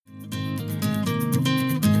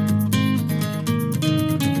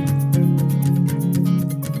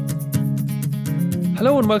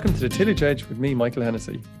Hello and welcome to the Tillage Edge with me, Michael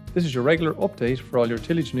Hennessy. This is your regular update for all your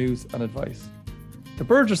tillage news and advice. The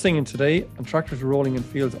birds are singing today and tractors are rolling in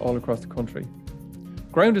fields all across the country.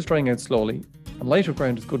 Ground is drying out slowly and lighter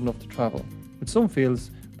ground is good enough to travel, with some fields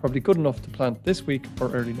probably good enough to plant this week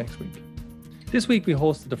or early next week. This week we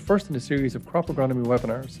hosted the first in a series of crop agronomy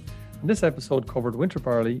webinars, and this episode covered winter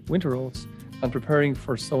barley, winter oats and preparing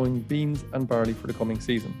for sowing beans and barley for the coming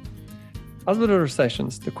season. As with other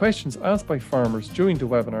sessions, the questions asked by farmers during the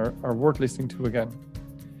webinar are worth listening to again.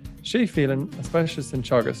 Shay Phelan, a specialist in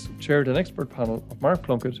Teagasc, chaired an expert panel of Mark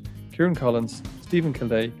Plunkett, Kieran Collins, Stephen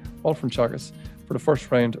Kildea, all from Teagasc, for the first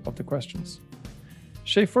round of the questions.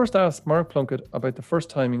 Shay first asked Mark Plunkett about the first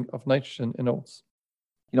timing of nitrogen in oats.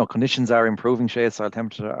 Conditions are improving, Shay. Soil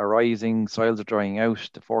temperatures are rising, soils are drying out,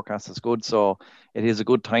 the forecast is good. So it is a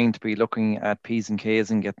good time to be looking at P's and K's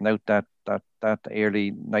and getting out that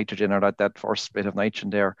early nitrogen or that first bit of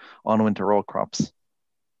nitrogen there on winter row crops.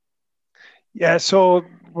 Yeah, so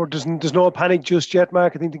there's no panic just yet,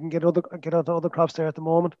 Mark. I think they can get out other crops there at the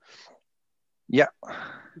moment. Yeah.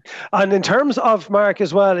 And in terms of, Mark,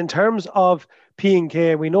 as well, in terms of P and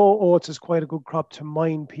K, we know oats is quite a good crop to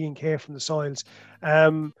mine P and K from the soils.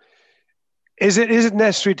 Is it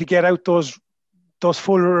necessary to get out those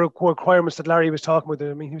full requirements that Larry was talking about?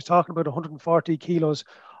 I mean, he was talking about 140 kilos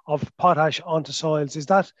of potash onto soils. Is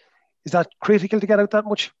that critical to get out that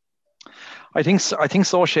much? I think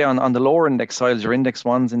so, Shay. On the lower index soils, your index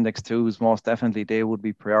 1s, index 2s, most definitely they would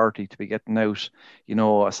be priority to be getting out,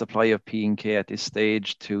 a supply of P and K at this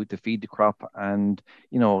stage to feed the crop and,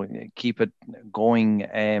 keep it going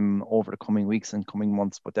over the coming weeks and coming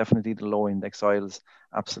months. But definitely the low index soils,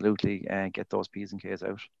 absolutely get those P's and K's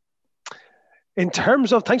out.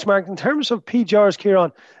 Thanks, Mark. In terms of PGRs,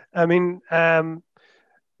 Kieran, I mean,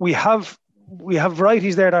 we have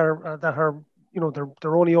varieties there that are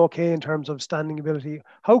they're only okay in terms of standing ability.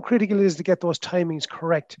 How critical is it to get those timings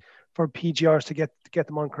correct for PGRs to get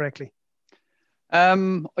them on correctly?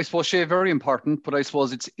 I suppose, Shay, very important, but I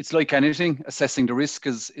suppose it's like anything. Assessing the risk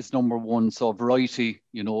is number one. So variety,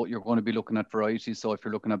 you're going to be looking at variety. So if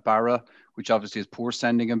you're looking at Barra, which obviously has poor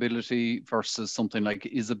standing ability, versus something like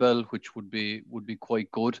Isabel, which would be quite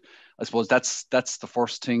good. I suppose that's the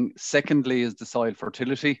first thing. Secondly is the soil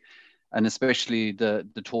fertility, and especially the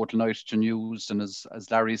total nitrogen used. And as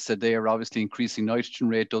Larry said there, obviously increasing nitrogen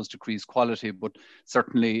rate does decrease quality, but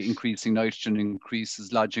certainly increasing nitrogen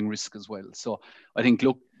increases lodging risk as well. So I think,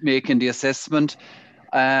 making the assessment.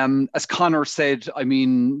 As Connor said, I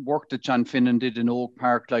mean, work that John Finnan did in Oak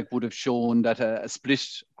Park would have shown that a split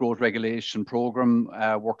growth regulation program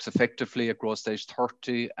works effectively at growth stage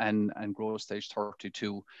 30 and growth stage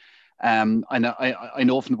 32. And I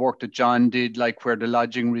know from the work that John did, where the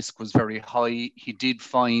lodging risk was very high, he did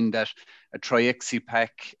find that a Triexi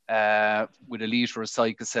pack with a litre of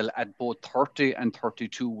Cycocel at both 30 and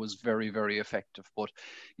 32 was very, very effective. But,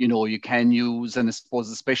 you can use, and I suppose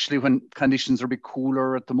especially when conditions are a bit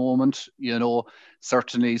cooler at the moment,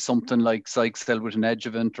 certainly something like Cycocel with an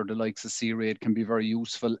adjuvant or the likes of C-Rate can be very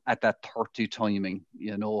useful at that 30 timing,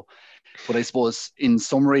 But I suppose in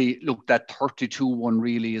summary, that 32 one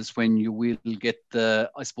really is when you will get the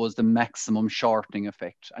maximum shortening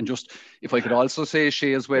effect. And just, if I could also say,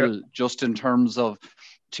 Shay, as well, just in terms of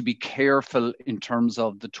to be careful in terms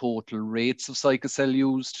of the total rates of Cycocel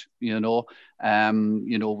used, we don't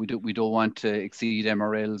want to exceed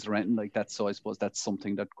MRLs or anything like that. So I suppose that's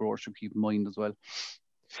something that growers should keep in mind as well.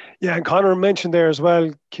 Yeah, and Connor mentioned there as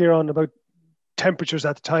well, Kieran, about temperatures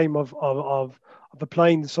at the time of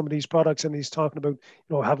applying some of these products, and he's talking about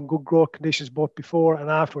having good growth conditions both before and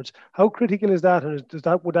afterwards. How critical is that, and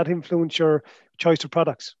would that influence your choice of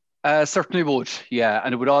products? Certainly would, yeah,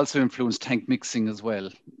 and it would also influence tank mixing as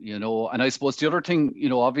well, And I suppose the other thing,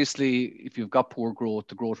 obviously, if you've got poor growth,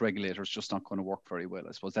 the growth regulator is just not going to work very well.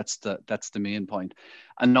 I suppose that's the main point.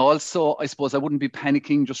 And also, I suppose I wouldn't be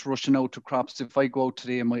panicking, just rushing out to crops. If I go out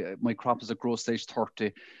today and my crop is at growth stage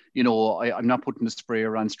 30, I'm not putting the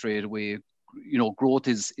sprayer on straight away. Growth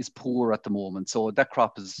is poor at the moment. So that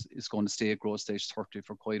crop is going to stay at growth stage 30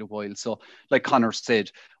 for quite a while. So like Connor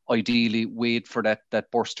said, ideally wait for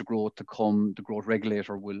that burst of growth to come. The growth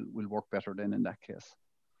regulator will work better then in that case.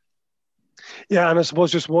 Yeah, and I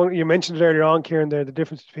suppose just one, you mentioned it earlier on, Kieran, there, the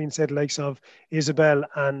difference between, say, the likes of Isabel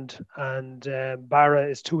and Barra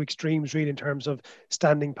is two extremes really in terms of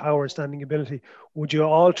standing power and standing ability. Would you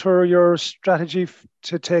alter your strategy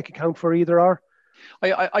to take account for either or?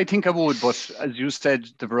 I think I would, but as you said,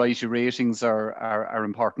 the variety ratings are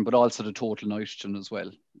important, but also the total nitrogen as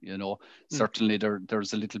well. Certainly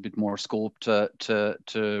there's a little bit more scope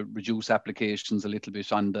to reduce applications a little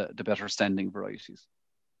bit on the better standing varieties.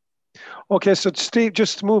 Okay, so Steve,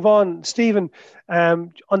 just to move on, Stephen,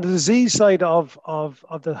 on the disease side of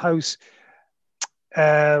the house,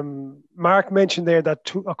 Mark mentioned there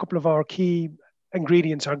that a couple of our key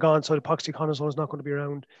ingredients are gone. So the epoxyconazole is not going to be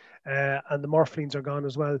around, and the morphelines are gone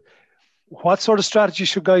as well. What sort of strategy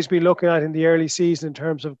should guys be looking at in the early season in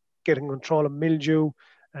terms of getting control of mildew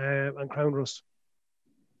and crown rust?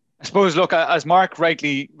 I suppose, look, as Mark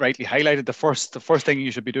rightly highlighted, the first thing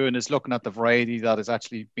you should be doing is looking at the variety that has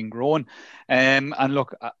actually been grown. And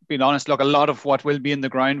look, being honest, look, a lot of what will be in the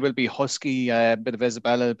ground will be husky, a bit of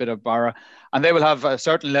Isabella, a bit of Barra, and they will have a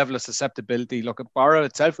certain level of susceptibility. Look, Barra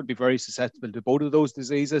itself would be very susceptible to both of those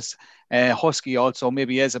diseases. Husky also,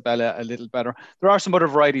 maybe Isabella a little better. There are some other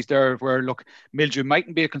varieties there where, look, mildew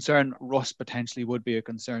mightn't be a concern, rust potentially would be a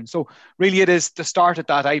concern. So really it is to start at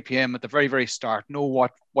that IPM at the very, very start, know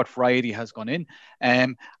what variety has gone in,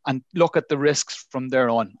 and look at the risks from there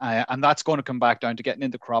on. And that's going to come back down to getting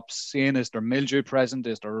into crops, seeing is there mildew present,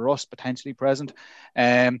 is there rust potentially present,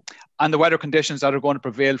 and the weather conditions that are going to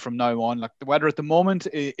prevail from now on. Like the weather at the moment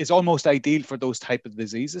is almost ideal for those type of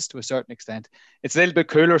diseases to a certain extent. It's a little bit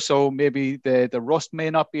cooler, so maybe the rust may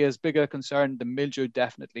not be as big a concern, the mildew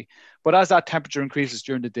definitely. But as that temperature increases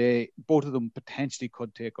during the day, both of them potentially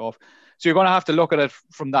could take off. So you're going to have to look at it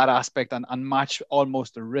from that aspect and match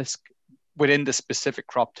almost the risk within the specific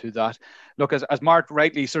crop to that. Look, as Mark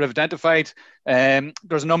rightly sort of identified,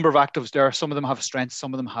 there's a number of actives there. Some of them have strengths,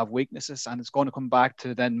 some of them have weaknesses, and it's going to come back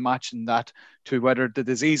to then matching that to whether the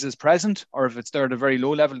disease is present or if it's there at a very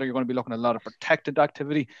low level, you're going to be looking at a lot of protected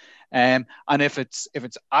activity. And if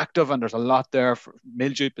it's active and there's a lot there for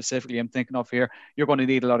mildew specifically, I'm thinking of here, you're going to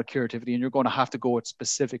need a lot of curativity and you're going to have to go with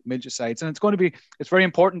specific mildewcides. And it's very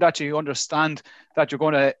important that you understand that you're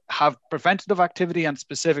going to have preventative activity, and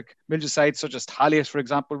specific mildewcides such as Thalius, for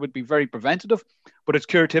example, would be very preventative, but its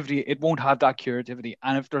curativity, it won't have that curativity.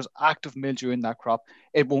 And if there's active mildew in that crop,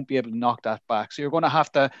 it won't be able to knock that back. So you're going to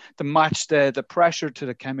have to match the pressure to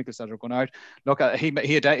the chemicals that are going out. Look, he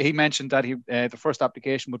mentioned that the first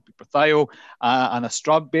application would be Prothio and a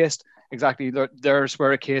Straub based. Exactly, there's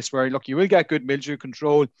where a case where, look, you will get good mildew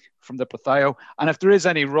control from the Prothio, and if there is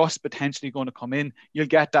any rust potentially going to come in, you'll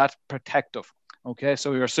get that protective. Okay,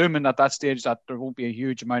 so you're assuming at that stage that there won't be a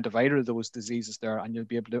huge amount of either of those diseases there, and you'll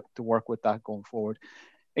be able to work with that going forward.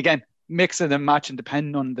 Again, mixing and matching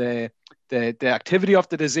depending on the activity of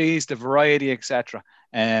the disease, the variety, etc.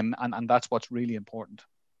 And that's what's really important.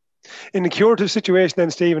 In the curative situation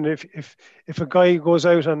then, Stephen, if a guy goes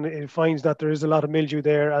out and finds that there is a lot of mildew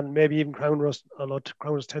there and maybe even crown rust, a lot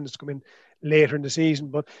crown rust tends to come in later in the season,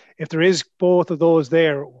 but if there is both of those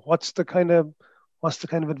there, what's the kind of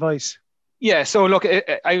advice? Yeah, so look,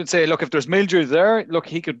 I would say, look, if there's mildew there, look,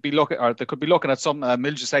 he could be looking, or they could be looking at some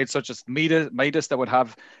mildewcides such as Midas that would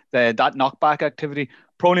have that knockback activity.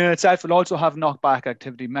 Proline itself will also have knockback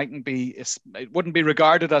activity. It wouldn't be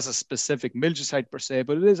regarded as a specific mildewcide per se,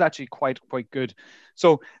 but it is actually quite good.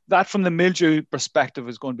 So that from the mildew perspective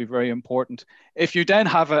is going to be very important. If you then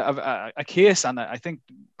have a case, and I think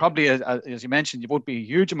probably as you mentioned, there would be a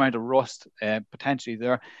huge amount of rust potentially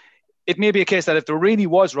there. It may be a case that if there really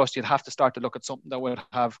was rust, you'd have to start to look at something that would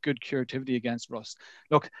have good curativity against rust.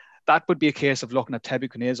 Look, that would be a case of looking at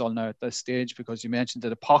tebuconazole now at this stage, because you mentioned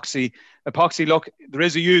that epoxy, look, there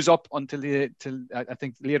is a use up until I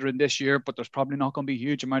think later in this year, but there's probably not going to be a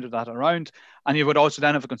huge amount of that around. And you would also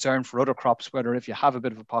then have a concern for other crops, whether if you have a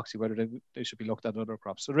bit of epoxy, whether they should be looked at other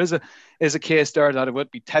crops. So there is a case there that it would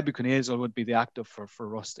be tebuconazole would be the active for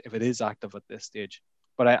rust if it is active at this stage.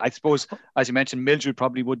 But I suppose, as you mentioned, mildew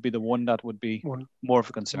probably would be the one that would be more of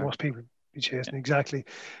a concern. Most people be chasing, exactly.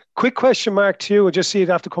 Quick question, Mark, to you. I just see it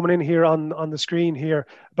after coming in here on the screen here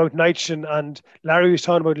about nitrogen, and Larry was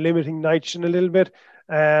talking about limiting nitrogen a little bit.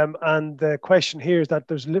 And the question here is that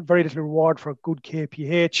there's very little reward for a good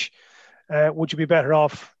KPH. Would you be better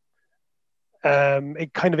off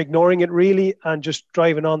kind of ignoring it really and just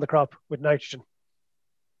driving on the crop with nitrogen?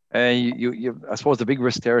 I suppose the big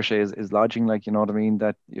risk there, Shay, is lodging, like, you know what I mean,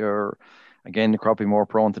 that you're, again, the crop be more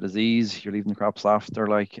prone to disease, you're leaving the crop softer.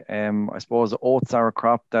 Like, I suppose oats are a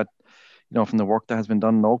crop that, you know, from the work that has been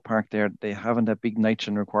done in Oak Park there, they haven't a big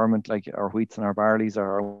nitrogen requirement like our wheats and our barleys or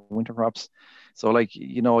our winter crops. So, like,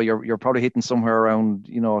 you know, you're probably hitting somewhere around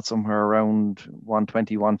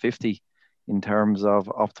 120, 150 in terms of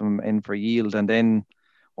optimum N for yield. And then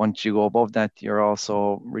once you go above that, you're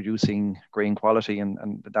also reducing grain quality,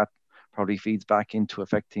 and that probably feeds back into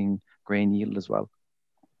affecting grain yield as well.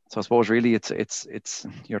 So I suppose really it's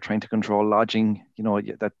you're trying to control lodging, you know,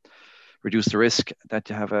 that reduce the risk that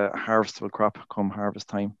you have a harvestable crop come harvest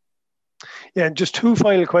time. Yeah, and just two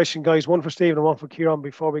final questions, guys. One for Stephen and one for Kieran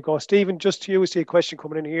before we go. Stephen, just to you, I see a question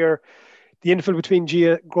coming in here. The interval between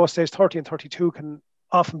growth stage 30 and 32 can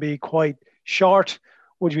often be quite short.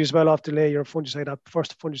 Would you as well off delay your fungicide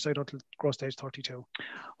first fungicide until growth stage 32?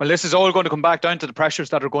 Well, this is all going to come back down to the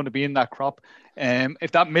pressures that are going to be in that crop.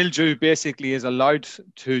 If that mildew basically is allowed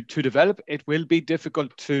to develop, it will be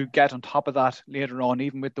difficult to get on top of that later on,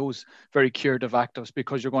 even with those very curative actives,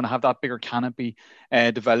 because you're going to have that bigger canopy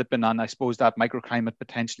developing, and I suppose that microclimate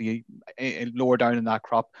potentially lower down in that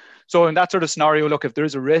crop. So in that sort of scenario, look, if there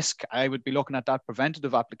is a risk, I would be looking at that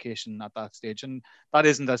preventative application at that stage, and that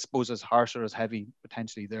isn't, I suppose, as harsh or as heavy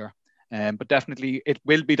potentially there. But definitely it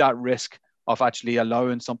will be that risk of actually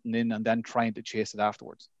allowing something in and then trying to chase it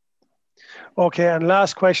afterwards. Okay, and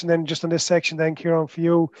last question then, just on this section then, Kieran, for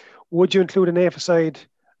you. Would you include an aphicide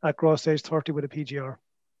at growth stage 30 with a PGR?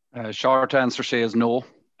 Short answer, Shay, is no.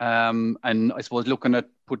 And I suppose looking at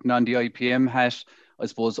putting on the IPM hat, I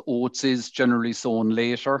suppose oats is generally sown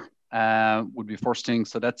later. Would be first thing.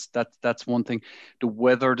 So that's one thing. The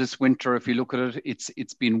weather this winter, if you look at it,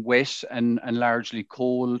 it's been wet and largely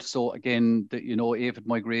cold. So again, the aphid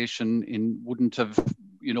migration wouldn't have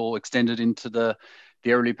extended into the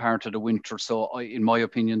early part of the winter. So in my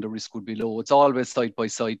opinion, the risk would be low. It's always site by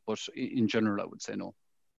site, but in general, I would say no.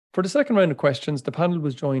 For the second round of questions, the panel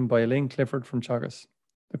was joined by Elaine Clifford from Chagas.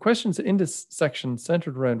 The questions in this section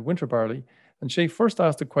centred around winter barley, and Shay first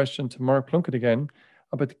asked a question to Mark Plunkett again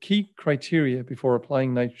about the key criteria before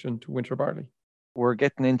applying nitrogen to winter barley. We're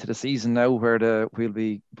getting into the season now where we'll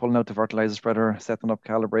be pulling out the fertilizer spreader, setting up,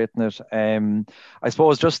 calibrating it. I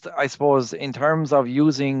suppose in terms of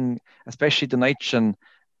using, especially the nitrogen,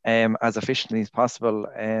 as efficiently as possible,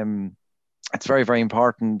 it's very, very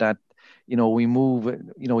important that we move.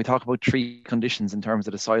 We talk about three conditions in terms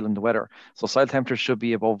of the soil and the weather. So soil temperature should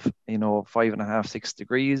be above 5.5, 6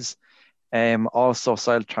 degrees. Also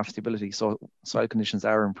soil trap stability, so soil conditions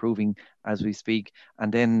are improving as we speak, and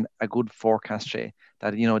then a good forecast, Shay,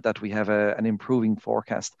 that we have an improving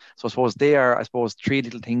forecast. So they are three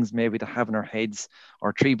little things maybe to have in our heads,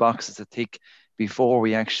 or three boxes to tick before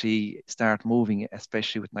we actually start moving,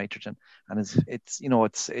 especially with nitrogen. And it's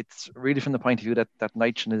really from the point of view that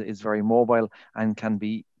nitrogen is very mobile and can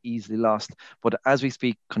be easily lost. But as we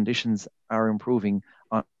speak, conditions are improving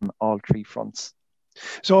on all three fronts.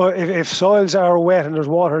 So if soils are wet and there's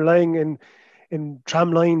water lying in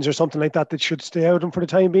tram lines or something like that should stay out of them for the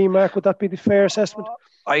time being, Mark, would that be the fair assessment?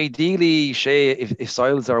 Ideally, Shay, if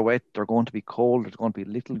soils are wet, they're going to be cold, there's going to be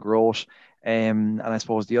little growth. And I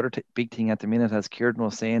suppose the other big thing at the minute, as Kieran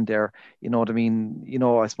was saying there,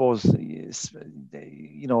 I suppose,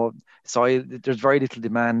 soil, there's very little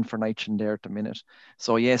demand for nitrogen there at the minute.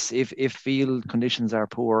 So yes, if field conditions are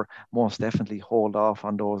poor, most definitely hold off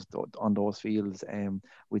on those fields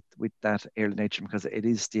with that early nitrogen, because it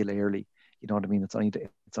is still early. You know what I mean? It's only the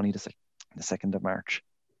 2nd of March.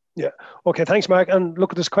 Yeah. Okay. Thanks, Mark. And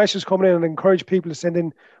look, there's questions coming in, and I encourage people to send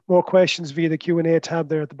in more questions via the Q&A tab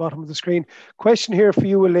there at the bottom of the screen. Question here for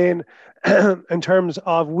you, Elaine, in terms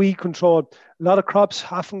of weed control. A lot of crops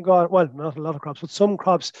haven't got, well, not a lot of crops, but some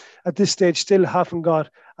crops at this stage still haven't got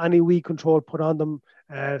any weed control put on them.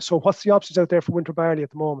 So what's the options out there for winter barley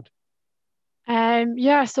at the moment?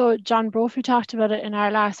 So John Brophy talked about it in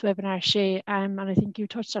our last webinar, Shay, and I think you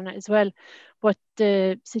touched on it as well. But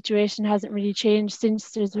the situation hasn't really changed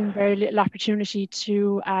since there's been very little opportunity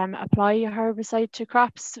to apply a herbicide to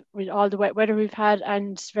crops with all the wet weather we've had,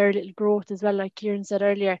 and very little growth as well, like Kieran said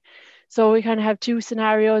earlier. So we kind of have two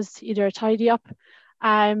scenarios: either a tidy up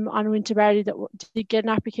on winter barley that did get an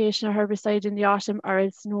application of herbicide in the autumn, or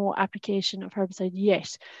it's no application of herbicide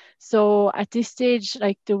yet. So at this stage,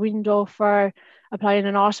 like, the window for applying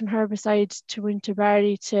an autumn herbicide to winter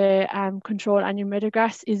barley to control annual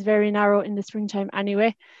meadowgrass is very narrow in the springtime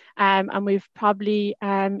anyway. And we've probably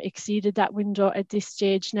exceeded that window at this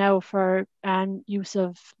stage now for use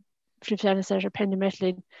of fluticasone or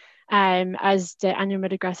pendimethalin, as the annual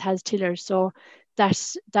meadowgrass has tillers. So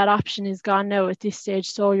that option is gone now at this stage.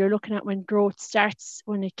 So you're looking at when growth starts,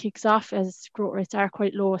 when it kicks off, as growth rates are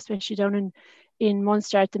quite low, especially down in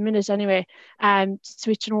Munster at the minute anyway,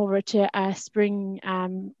 switching over to a spring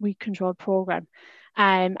weed control program.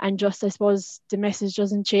 And just, I suppose, the message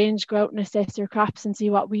doesn't change. Go out and assess your crops and see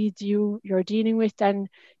what weeds you're dealing with, and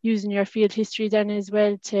using your field history then as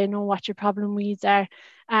well to know what your problem weeds are.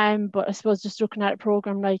 But I suppose just looking at a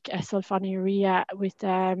program like a sulfonylurea with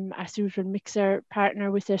a suitable mixer partner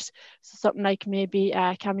with it, so something like maybe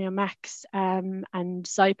Cameo Max and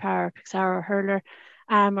Zypar or Pixar or Hurler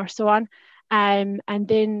or so on. And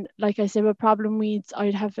then, like I said, with problem weeds,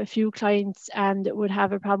 I'd have a few clients that would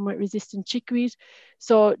have a problem with resistant chickweed.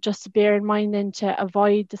 So just to bear in mind then to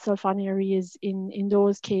avoid the sulfonylureas in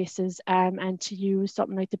those cases, and to use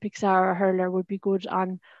something like the Pixar or Hurler would be good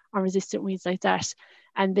on resistant weeds like that.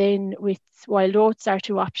 And then with wild oats, our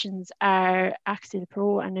two options are Axil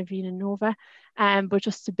Pro and Avena Nova. But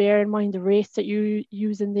just to bear in mind the rates that you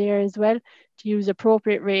use in there as well, to use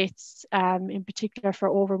appropriate rates, in particular for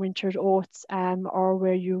overwintered oats, or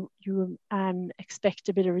where you expect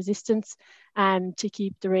a bit of resistance, to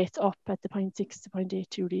keep the rates up at the 0.6 to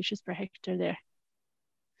 0.82 litres per hectare there.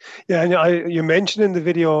 Yeah, and you mentioned in the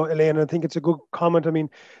video, Elaine, I think it's a good comment. I mean,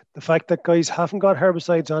 the fact that guys haven't got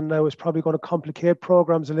herbicides on now is probably going to complicate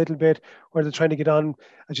programs a little bit, where they're trying to get on,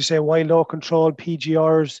 as you say, wild oat control,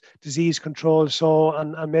 PGRs, disease control, so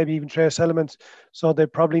and maybe even trace elements. So they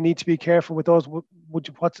probably need to be careful with those. Would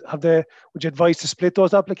you advise to split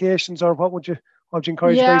those applications, or what would you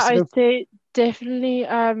encourage guys to do? I'd say definitely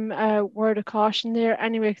a word of caution there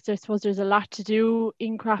anyway, because I suppose there's a lot to do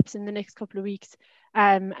in crops in the next couple of weeks.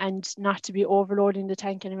 And not to be overloading the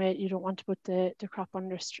tank anyway. You don't want to put the crop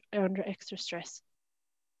under extra stress.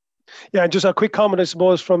 Yeah, and just a quick comment, I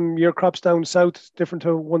suppose, from your crops down south, different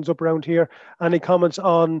to ones up around here. Any comments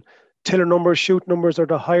on tiller numbers, shoot numbers, are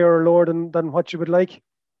they higher or lower than what you would like?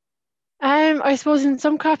 I suppose in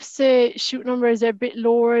some crops the shoot numbers are a bit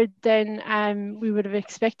lower than we would have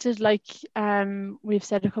expected. Like we've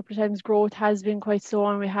said a couple of times, growth has been quite slow,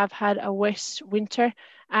 and we have had a wet winter,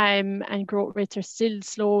 and growth rates are still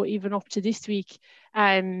slow even up to this week.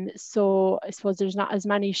 So I suppose there's not as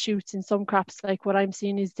many shoots in some crops. Like what I'm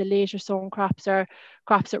seeing is the later sown crops, or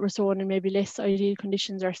crops that were sown in maybe less ideal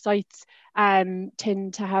conditions or sites,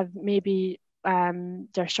 tend to have maybe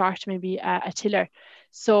they're short maybe a tiller.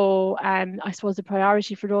 So I suppose the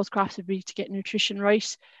priority for those crops would be to get nutrition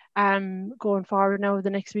right going forward now the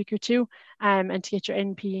next week or two, and to get your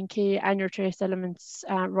NP and K and your trace elements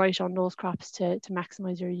right on those crops to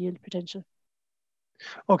maximise your yield potential.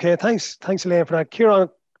 Okay, thanks Elaine for that. Kieran,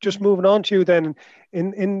 just moving on to you then,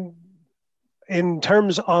 in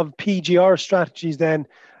terms of PGR strategies then,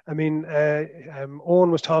 I mean,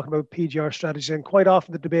 Owen was talking about PGR strategies, and quite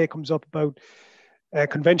often the debate comes up about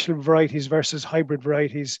conventional varieties versus hybrid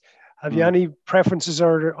varieties. Have you any preferences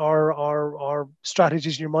or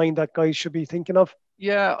strategies in your mind that guys should be thinking of?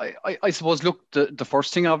 Yeah, I suppose, look, the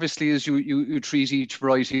first thing obviously is you treat each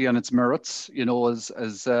variety on its merits,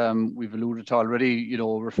 as we've alluded to already,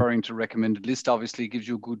 referring to recommended list obviously gives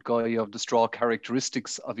you a good guide of the straw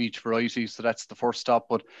characteristics of each variety. So that's the first stop.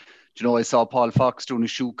 But, I saw Paul Fox doing a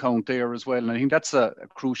shoot count there as well. And I think that's a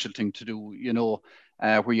crucial thing to do,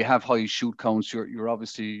 where you have high shoot counts, you're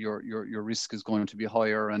obviously your risk is going to be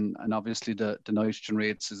higher, and obviously the nitrogen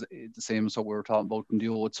rates is the same as what we were talking about in the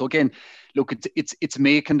oat. So again, look, it's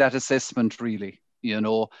making that assessment really,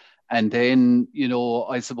 and then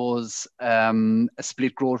I suppose a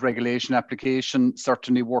split growth regulation application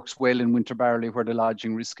certainly works well in winter barley where the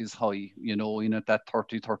lodging risk is high, in at that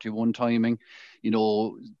 30-31 timing.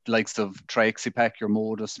 Likes of Triaxipac, your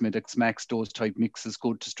Modus, Midex Max, those type mixes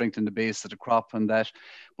good to strengthen the base of the crop and that.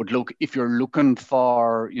 But look, if you're looking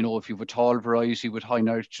for, if you have a tall variety with high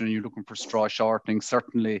nitrogen and you're looking for straw shortening,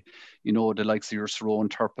 certainly, the likes of your Sorrow and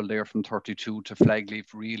Turple there from 32 to Flagleaf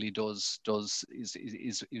really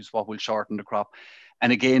is what will shorten the crop.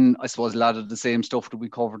 And again, I suppose a lot of the same stuff that we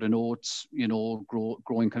covered in oats,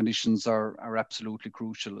 growing conditions are absolutely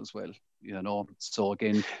crucial as well. So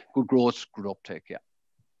again, good growth, good uptake, yeah.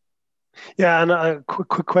 Yeah, and a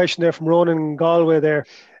quick question there from Ronan in Galway there.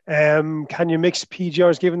 Can you mix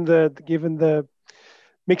PGRs given the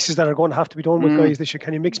mixes that are going to have to be done with guys this year?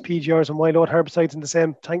 Can you mix PGRs and wild oat herbicides in the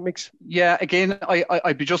same tank mix? Yeah, again,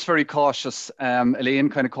 I'd be just very cautious. Elaine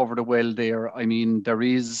kind of covered it well there. I mean, there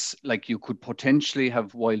is, like, you could potentially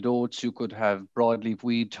have wild oats, you could have broadleaf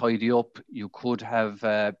weed tidy up, you could have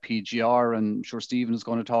PGR, and I'm sure Stephen is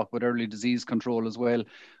going to talk about early disease control as well.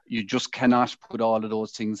 You just cannot put all of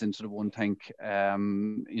those things into the one tank, at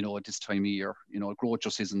this time of year. Growth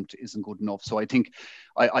just isn't good enough. So I think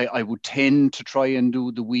I would tend to try and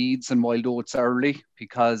do the weeds and wild oats early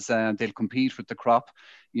because they'll compete with the crop,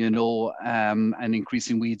 and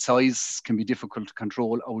increasing weed size can be difficult to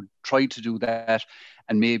control. I would try to do that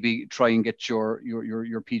and maybe try and get your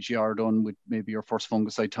PGR done with maybe your first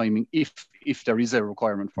fungicide timing if there is a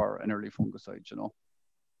requirement for an early fungicide,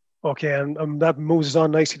 Okay, and that moves us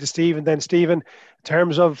on nicely to Stephen. Then, Stephen, in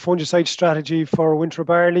terms of fungicide strategy for winter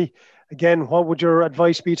barley, again, what would your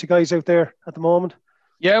advice be to guys out there at the moment?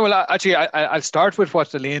 Yeah, well, actually, I'll start with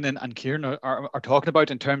what Elaine and Kieran are talking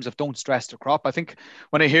about in terms of don't stress the crop. I think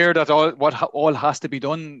when I hear that all has to be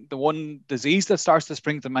done, the one disease that starts to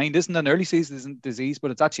spring to mind isn't an early season disease,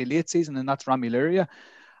 but it's actually a late season, and that's ramularia.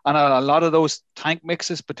 And a lot of those tank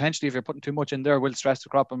mixes, potentially, if you're putting too much in there, will stress the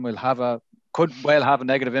crop and could well have a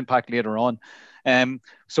negative impact later on.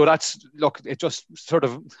 So it just sort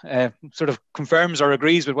of confirms or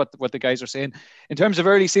agrees with what the guys are saying. In terms of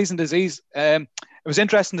early season disease, it was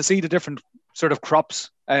interesting to see the different sort of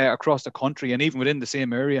crops across the country and even within the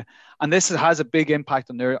same area. And this has a big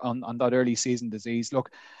impact on that early season disease.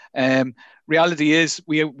 Look, reality is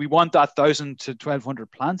we want that 1,000 to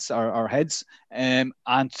 1,200 plants or heads. And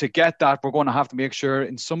to get that, we're going to have to make sure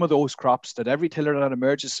in some of those crops that every tiller that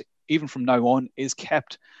emerges, even from now on, is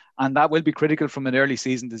kept. And that will be critical from an early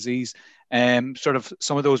season disease. Sort of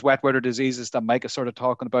some of those wet weather diseases that Mike is sort of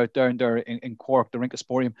talking about down there in Cork, the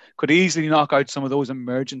Rhynchosporium, could easily knock out some of those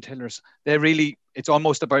emergent tillers. It's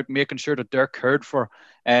almost about making sure that they're cared for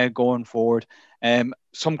going forward.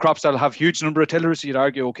 Some crops that'll have huge number of tillers, you'd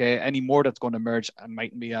argue, okay, any more that's going to emerge, I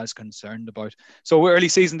mightn't be as concerned about. So early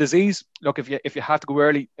season disease, look, if you have to go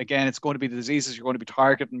early, again, it's going to be the diseases you're going to be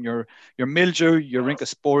targeting, your mildew, your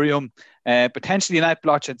Rhynchosporium, potentially an net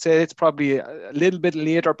blotch. I'd say it's probably a little bit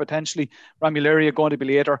later, potentially ramularia going to be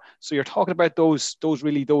later. So you're talking about those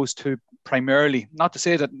two primarily. Not to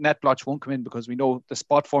say that net blotch won't come in, because we know the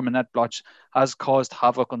spot form of net blotch has caused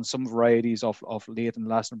havoc on some varieties of late in the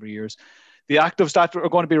last number of years. The actives that are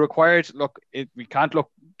going to be required, look, we can't look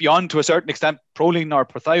beyond, to a certain extent. Proline or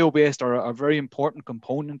prothio-based are a very important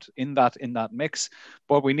component in that mix,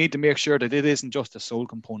 but we need to make sure that it isn't just a sole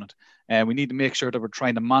component. We need to make sure that we're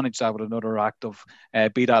trying to manage that with another active,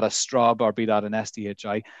 be that a Straub or be that an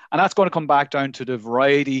SDHI. And that's going to come back down to the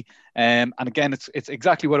variety. And again, it's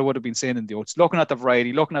exactly what I would have been saying in the oats. Looking at the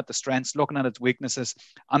variety, looking at the strengths, looking at its weaknesses,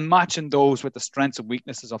 and matching those with the strengths and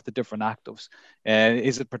weaknesses of the different actives.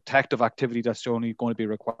 Is it protective activity that's only going to be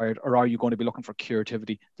required, or are you going to be looking for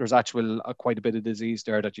curativity? There's quite a bit of disease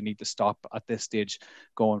there that you need to stop at this stage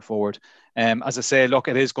going forward. As I say, look,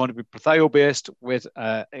 it is going to be prothio-based with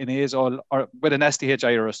an azole or with an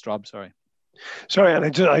SDHI or a Straub, Sorry,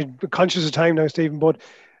 and I'm conscious of time now, Stephen,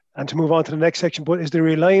 and to move on to the next section, but is the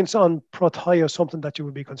reliance on prothio something that you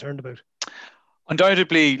would be concerned about?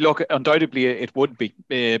 Undoubtedly it would be,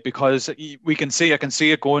 because I can see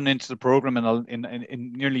it going into the program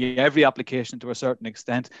in nearly every application to a certain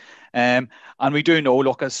extent. And we do know,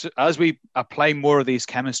 look, as we apply more of these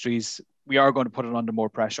chemistries, we are going to put it under more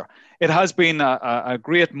pressure. It has been a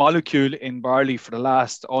great molecule in barley for the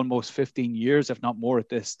last almost 15 years, if not more at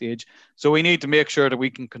this stage. So we need to make sure that we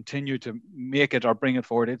can continue to make it or bring it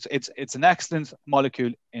forward. It's an excellent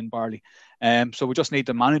molecule in barley. So we just need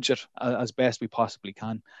to manage it as best we possibly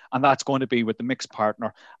can. And that's going to be with the mixed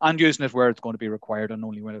partner and using it where it's going to be required and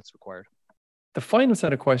only when it's required. The final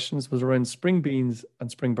set of questions was around spring beans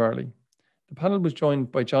and spring barley. The panel was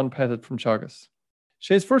joined by John Pettit from Teagasc.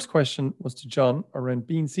 Shay's first question was to John around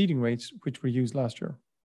bean seeding rates, which were used last year.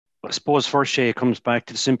 I suppose first, Shay, it comes back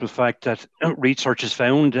to the simple fact that research has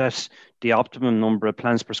found that the optimum number of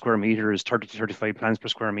plants per square metre is 30 to 35 plants per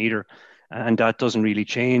square metre, and that doesn't really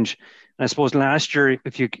change. And I suppose last year,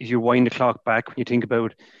 if you wind the clock back, when you think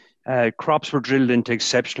about crops were drilled into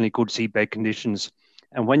exceptionally good seedbed conditions,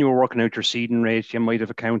 and when you were working out your seeding rate, you might have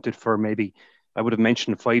accounted for maybe, I would have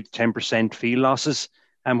mentioned 5 to 10% field losses.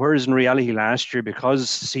 Whereas in reality last year, because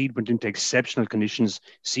seed went into exceptional conditions,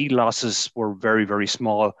 seed losses were very, very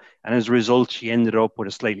small. And as a result, you ended up with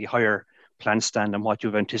a slightly higher plant stand than what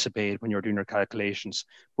you've anticipated when you're doing your calculations.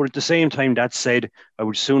 But at the same time, that said, I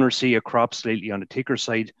would sooner see a crop slightly on the thicker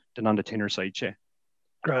side than on the thinner side, Shay.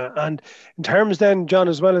 And in terms then, John,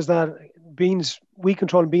 as well as that, weed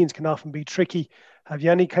control in beans can often be tricky. Have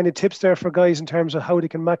you any kind of tips there for guys in terms of how they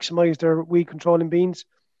can maximize their weed control in beans?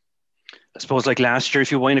 I suppose like last year,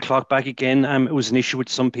 if you wind the clock back again, it was an issue with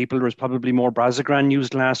some people. There was probably more Brazagran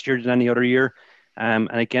used last year than any other year. And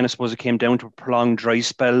again, I suppose it came down to a prolonged dry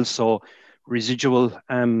spell. So residual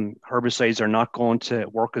herbicides are not going to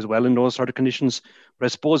work as well in those sort of conditions. But I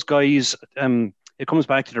suppose, guys, it comes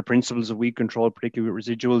back to the principles of weed control, particularly with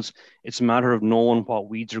residuals. It's a matter of knowing what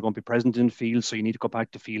weeds are going to be present in the field. So you need to go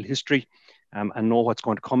back to field history and know what's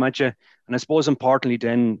going to come at you. And I suppose importantly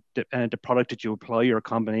then, the product that you apply or a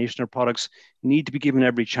combination of products need to be given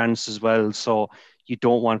every chance as well. So you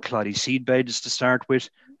don't want cloddy seed beds to start with.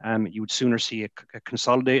 You would sooner see a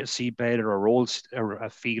consolidated seed bed or a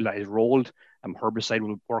field that is rolled. Herbicide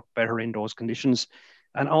will work better in those conditions.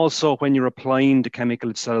 And also when you're applying the chemical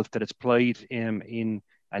itself, that it's applied in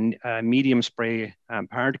a medium spray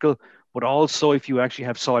particle, but also if you actually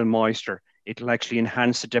have soil moisture, it'll actually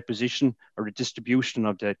enhance the deposition or the distribution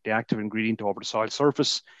of the active ingredient over the soil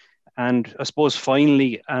surface. And I suppose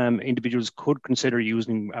finally, individuals could consider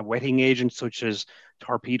using a wetting agent such as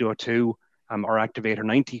Torpedo 2 or Activator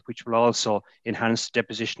 90, which will also enhance the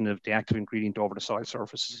deposition of the active ingredient over the soil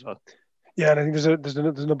surface as well. Yeah, and I think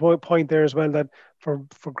there's a point there as well that for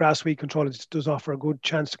grass weed control, it does offer a good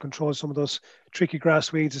chance to control some of those tricky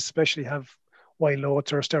grass weeds, especially have wild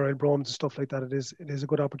oats or sterile bromes and stuff like that. It is a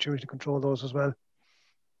good opportunity to control those as well.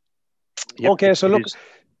 Yep, okay, so look,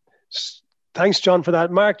 thanks, John, for that.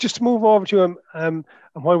 Mark, just to move over to him, and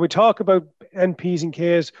while we talk about NPs and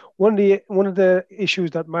Ks, one of the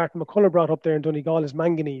issues that Martin McCullough brought up there in Donegal is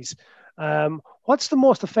manganese. What's the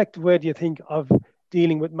most effective way, do you think, of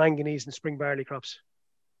dealing with manganese in spring barley crops?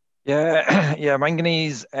 Yeah,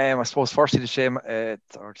 manganese. I suppose firstly to say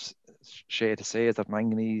is that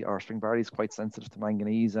manganese or spring barley is quite sensitive to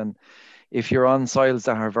manganese, and if you're on soils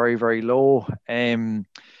that are very, very low,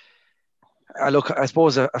 look, I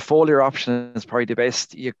suppose a foliar option is probably the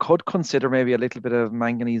best. You could consider maybe a little bit of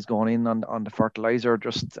manganese going in on the fertilizer,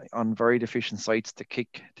 just on very deficient sites to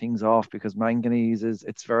kick things off, because manganese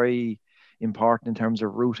it's very important in terms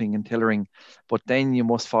of rooting and tillering. But then you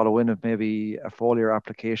must follow in with maybe a foliar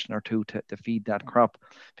application or two to feed that crop,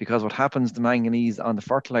 because what happens to manganese on the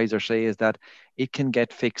fertilizer, say, is that it can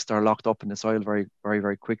get fixed or locked up in the soil very, very,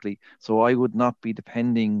 very quickly. So I would not be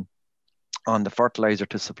depending on the fertilizer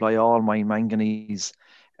to supply all my manganese,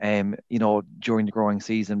 during the growing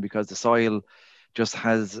season, because the soil just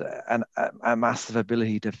has a massive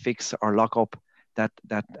ability to fix or lock up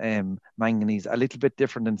that manganese, a little bit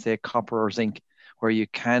different than, say, copper or zinc, where you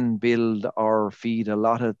can build or feed a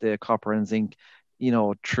lot of the copper and zinc,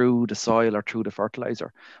 through the soil or through the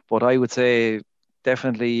fertilizer. But I would say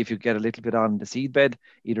definitely if you get a little bit on the seed bed,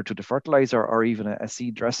 either to the fertilizer or even a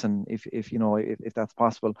seed dressing, if that's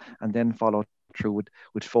possible, and then follow through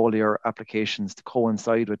with foliar applications to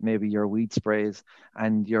coincide with maybe your weed sprays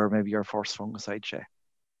and maybe your first fungicide, Shay.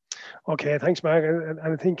 Okay, thanks, Mark. And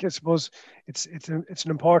I think, I suppose, it's an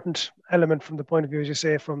important element from the point of view, as you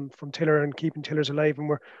say, from tiller and keeping tillers alive. And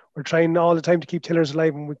we're trying all the time to keep tillers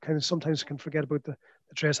alive, and we sometimes can forget about the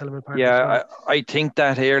trace element part. Yeah, well. I think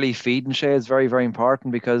that early feeding, Shay, is very, very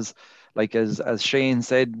important, because, like as Shane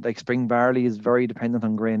said, like spring barley is very dependent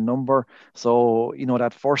on grain number. So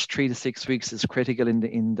that first 3 to 6 weeks is critical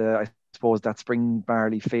in the I suppose that spring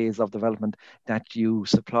barley phase of development, that you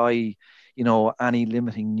supply any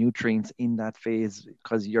limiting nutrients in that phase,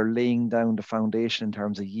 because you're laying down the foundation in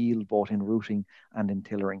terms of yield, both in rooting and in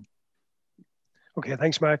tillering. Okay,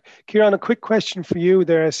 thanks, Mark. Kieran, a quick question for you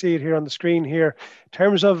there. I see it here on the screen here. In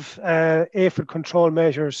terms of aphid control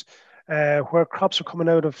measures, where crops are coming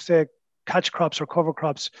out of, say, catch crops or cover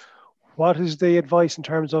crops, what is the advice in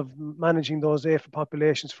terms of managing those aphid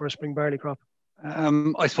populations for a spring barley crop?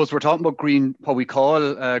 I suppose we're talking about what we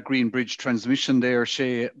call green bridge transmission there,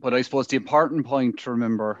 Shay. But I suppose the important point to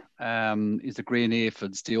remember is the grain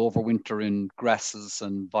aphids, they overwinter in grasses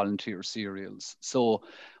and volunteer cereals. So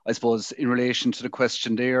I suppose in relation to the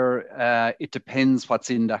question there, it depends what's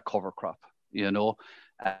in that cover crop,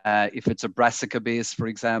 If it's a brassica base, for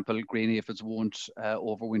example, grain aphids won't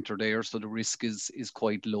overwinter there, so the risk is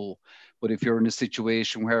quite low. But if you're in a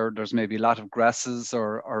situation where there's maybe a lot of grasses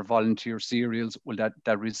or volunteer cereals, well,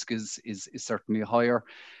 that risk is certainly higher.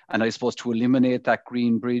 And I suppose to eliminate that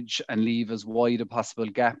green bridge and leave as wide a possible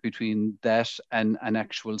gap between that and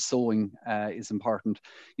actual sowing is important.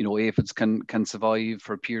 Aphids can survive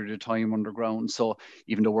for a period of time underground. So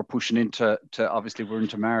even though we're pushing into obviously we're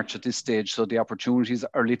into March at this stage, so the opportunities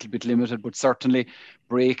are a little bit limited, but certainly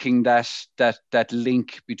breaking that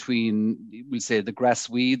link between, we'll say, the grass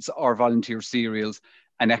weeds or volunteer cereals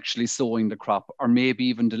and actually sowing the crop, or maybe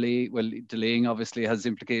even delaying obviously has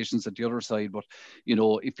implications at the other side. But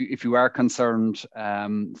if you are concerned,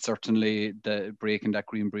 certainly the breaking that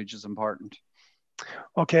green bridge is important.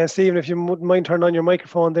 Okay, Stephen, if you wouldn't mind turning on your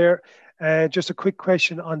microphone there, just a quick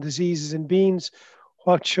question on diseases in beans.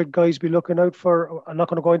 What should guys be looking out for? I'm not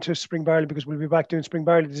going to go into spring barley because we'll be back doing spring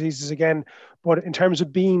barley diseases again. But in terms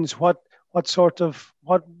of beans, what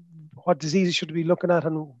diseases should we be looking at,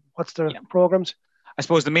 and what's the programs? I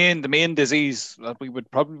suppose the main disease that we would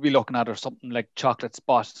probably be looking at are something like chocolate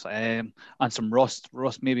spot and some rust.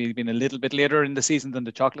 Rust maybe been a little bit later in the season than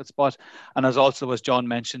the chocolate spot. And as John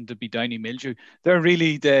mentioned, the bedowny mildew. They're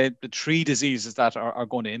really the three diseases that are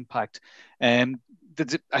going to impact.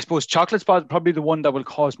 I suppose chocolate spot is probably the one that will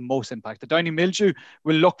cause most impact. The downy mildew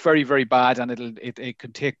will look very, very bad, and it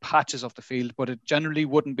can take patches of the field, but it generally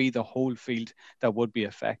wouldn't be the whole field that would be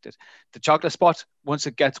affected. The chocolate spot, once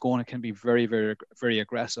it gets going, it can be very, very, very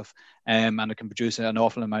aggressive, and it can produce an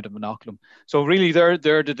awful amount of monoculum. So really, they're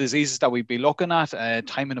the diseases that we'd be looking at.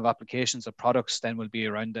 Timing of applications of products then will be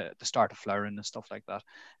around the start of flowering and stuff like that.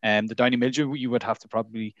 The downy mildew, you would have to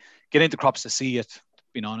probably get into crops to see it,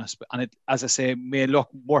 being honest, and it, as I say, may look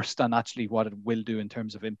worse than actually what it will do in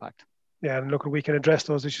terms of impact. Yeah, and look, we can address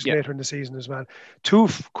those issues later in the season as well. Two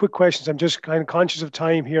quick questions. I'm just kind of conscious of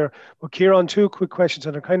time here, but Kieran, two quick questions,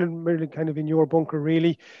 and they're kind of in your bunker,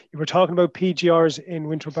 really. You were talking about PGRs in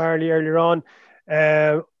winter barley earlier on.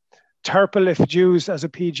 Turple, if it's used as a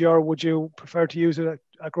PGR, would you prefer to use it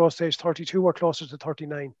at growth stage 32 or closer to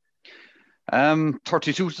 39?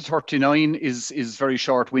 32 to 39 is very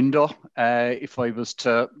short window. If I was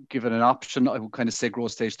to give it an option, I would kind of say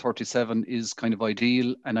growth stage 37 is kind of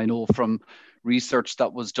ideal. And I know from research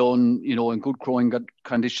that was done, in good growing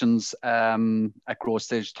conditions at growth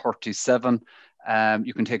stage 37,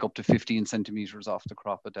 you can take up to 15 centimeters off the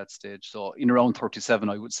crop at that stage. So in around 37,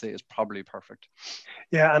 I would say is probably perfect.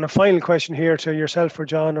 Yeah, and a final question here to yourself or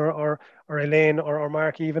John or Elaine or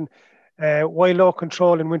Mark even. Wild oat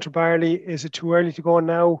control in winter barley, is it too early to go on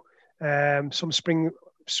now? Some spring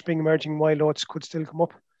emerging wild oats could still come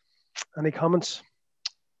up. Any comments?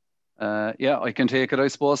 Yeah, I can take it, I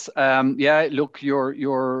suppose. Yeah, look,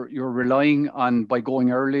 you're relying on, by going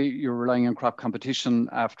early, you're relying on crop competition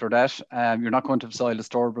after that. You're not going to have soil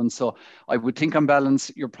disturbance. So I would think on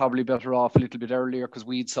balance, you're probably better off a little bit earlier, because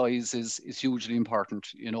weed size is hugely important,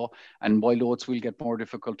 and wild oats will get more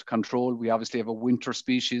difficult to control. We obviously have a winter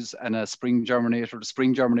species and a spring germinator. The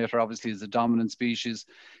spring germinator obviously is the dominant species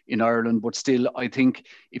in Ireland, but still, I think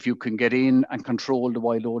if you can get in and control the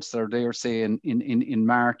wild oats that are there, say in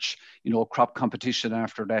March, crop competition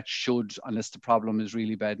after that should, unless the problem is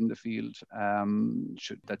really bad in the field,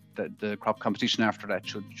 the crop competition after that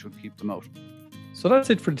should keep them out. So that's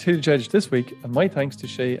it for the Tillage Edge this week, and my thanks to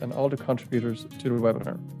Shay and all the contributors to the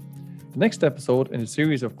webinar. The next episode in a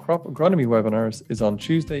series of crop agronomy webinars is on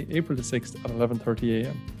Tuesday, April the 6th at 11:30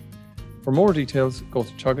 a.m. For more details, go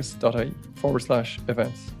to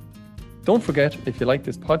teagasc.ie/events. Don't forget, if you like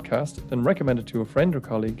this podcast, then recommend it to a friend or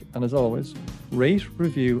colleague. And as always, rate,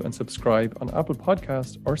 review, and subscribe on Apple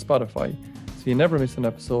Podcasts or Spotify so you never miss an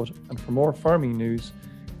episode. And for more farming news,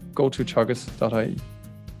 go to teagasc.ie.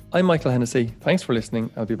 I'm Michael Hennessy. Thanks for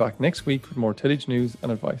listening. I'll be back next week with more tillage news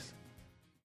and advice.